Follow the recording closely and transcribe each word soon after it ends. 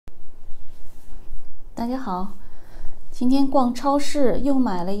大家好，今天逛超市又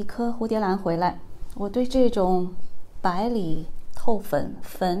买了一颗蝴蝶兰回来。我对这种白里透粉、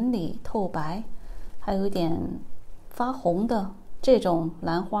粉里透白，还有一点发红的这种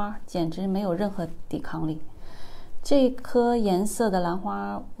兰花，简直没有任何抵抗力。这颗颜色的兰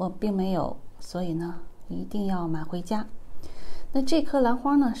花我并没有，所以呢，一定要买回家。那这颗兰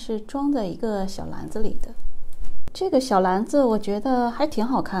花呢，是装在一个小篮子里的。这个小篮子我觉得还挺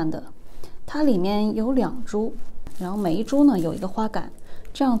好看的。它里面有2株，然后每一株呢有一个花杆，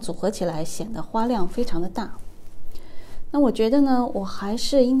这样组合起来显得花量非常的大。那我觉得呢，我还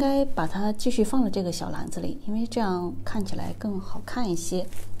是应该把它继续放在这个小篮子里，因为这样看起来更好看一些。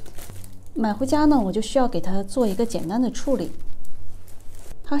买回家呢，我就需要给它做一个简单的处理。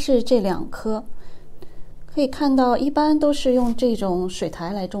它是这2颗，可以看到一般都是用这种水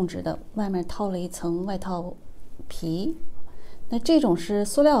苔来种植的，外面套了一层外套皮。那这种是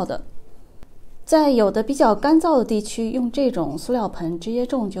塑料的。在有的比较干燥的地区，用这种塑料盆直接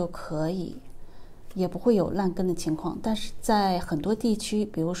种就可以，也不会有烂根的情况。但是在很多地区，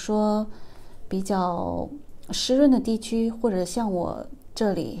比如说比较湿润的地区，或者像我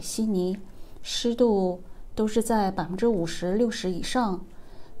这里悉尼，湿度都是在50%、60%以上。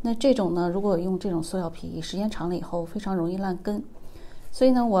那这种呢，如果用这种塑料皮，时间长了以后非常容易烂根。所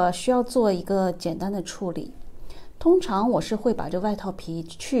以呢，我需要做一个简单的处理。通常我是会把这外套皮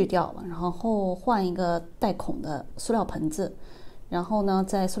去掉，然后换一个带孔的塑料盆子，然后呢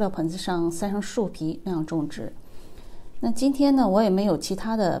在塑料盆子上塞上树皮，那样种植。那今天呢我也没有其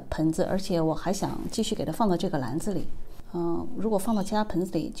他的盆子，而且我还想继续给它放到这个篮子里。如果放到其他盆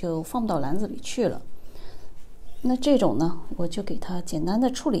子里就放不到篮子里去了。那这种呢我就给它简单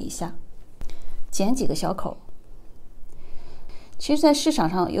的处理一下，剪几个小口。其实在市场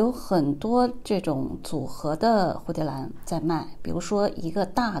上有很多这种组合的蝴蝶兰在卖，比如说一个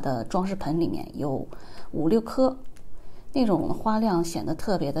大的装饰盆里面有5、6颗，那种花量显得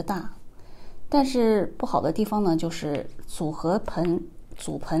特别的大。但是不好的地方呢，就是组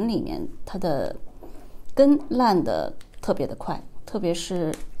盆里面它的根烂的特别的快，特别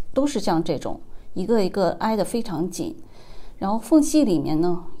是都是像这种一个一个挨得非常紧，然后缝隙里面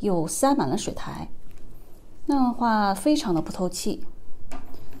呢又塞满了水苔，那样的话非常的不透气。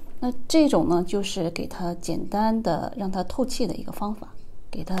那这种呢，就是给它简单的让它透气的一个方法，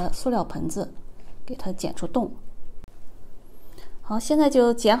给它塑料盆子给它剪出洞。好，现在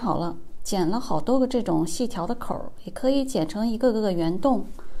就剪好了，剪了好多个这种细条的口，也可以剪成一个个圆洞，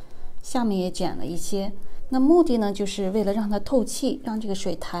下面也剪了一些。那目的呢，就是为了让它透气，让这个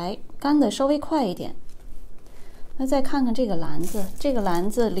水苔干得稍微快一点。那再看看这个篮子，这个篮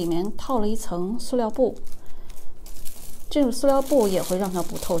子里面套了一层塑料布，这种塑料布也会让它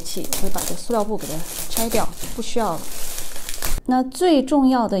不透气，会把这塑料布给它拆掉，不需要了。那最重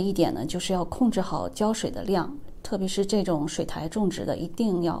要的一点呢，就是要控制好浇水的量，特别是这种水苔种植的，一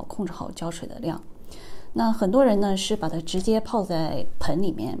定要控制好浇水的量。那很多人呢是把它直接泡在盆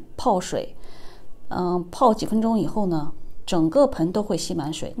里面泡水，泡几分钟以后呢，整个盆都会吸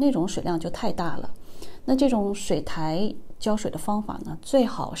满水，那种水量就太大了。那这种水苔浇水的方法呢，最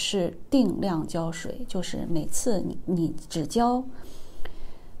好是定量浇水，就是每次你只浇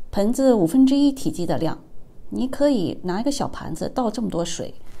盆子1/5体积的量。你可以拿一个小盘子倒这么多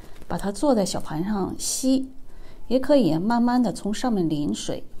水，把它坐在小盘上吸，也可以慢慢的从上面淋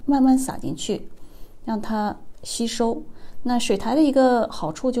水，慢慢撒进去，让它吸收。那水苔的一个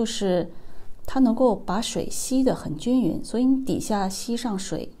好处就是它能够把水吸得很均匀，所以你底下吸上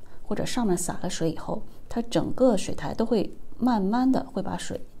水或者上面洒了水以后，它整个水苔都会慢慢的会把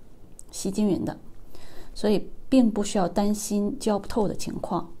水吸均匀的，所以并不需要担心浇不透的情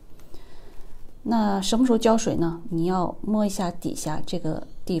况。那什么时候浇水呢？你要摸一下底下这个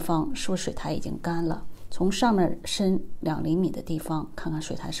地方是不是水苔已经干了，从上面深2厘米的地方看看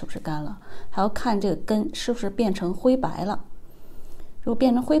水苔是不是干了，还要看这个根是不是变成灰白了。如果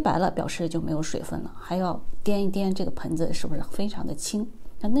变成灰白了，表示就没有水分了，还要掂一掂这个盆子是不是非常的轻，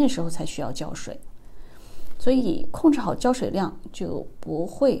那时候才需要浇水。所以控制好浇水量就不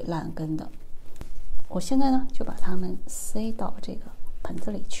会烂根的。我现在呢就把它们塞到这个盆子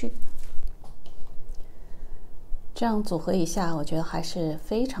里去，这样组合一下，我觉得还是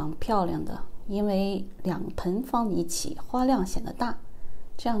非常漂亮的。因为2盆放一起，花量显得大，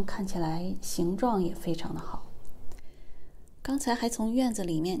这样看起来形状也非常的好。刚才还从院子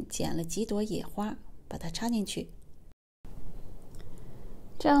里面捡了几朵野花，把它插进去，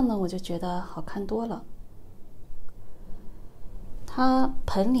这样呢我就觉得好看多了。它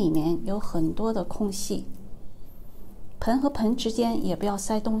盆里面有很多的空隙，盆和盆之间也不要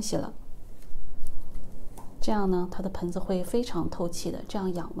塞东西了，这样呢它的盆子会非常透气的，这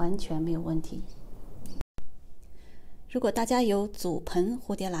样养完全没有问题。如果大家有组盆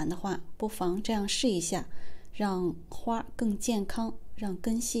蝴蝶兰的话，不妨这样试一下，让花更健康，让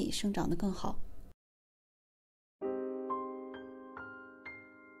根系生长得更好。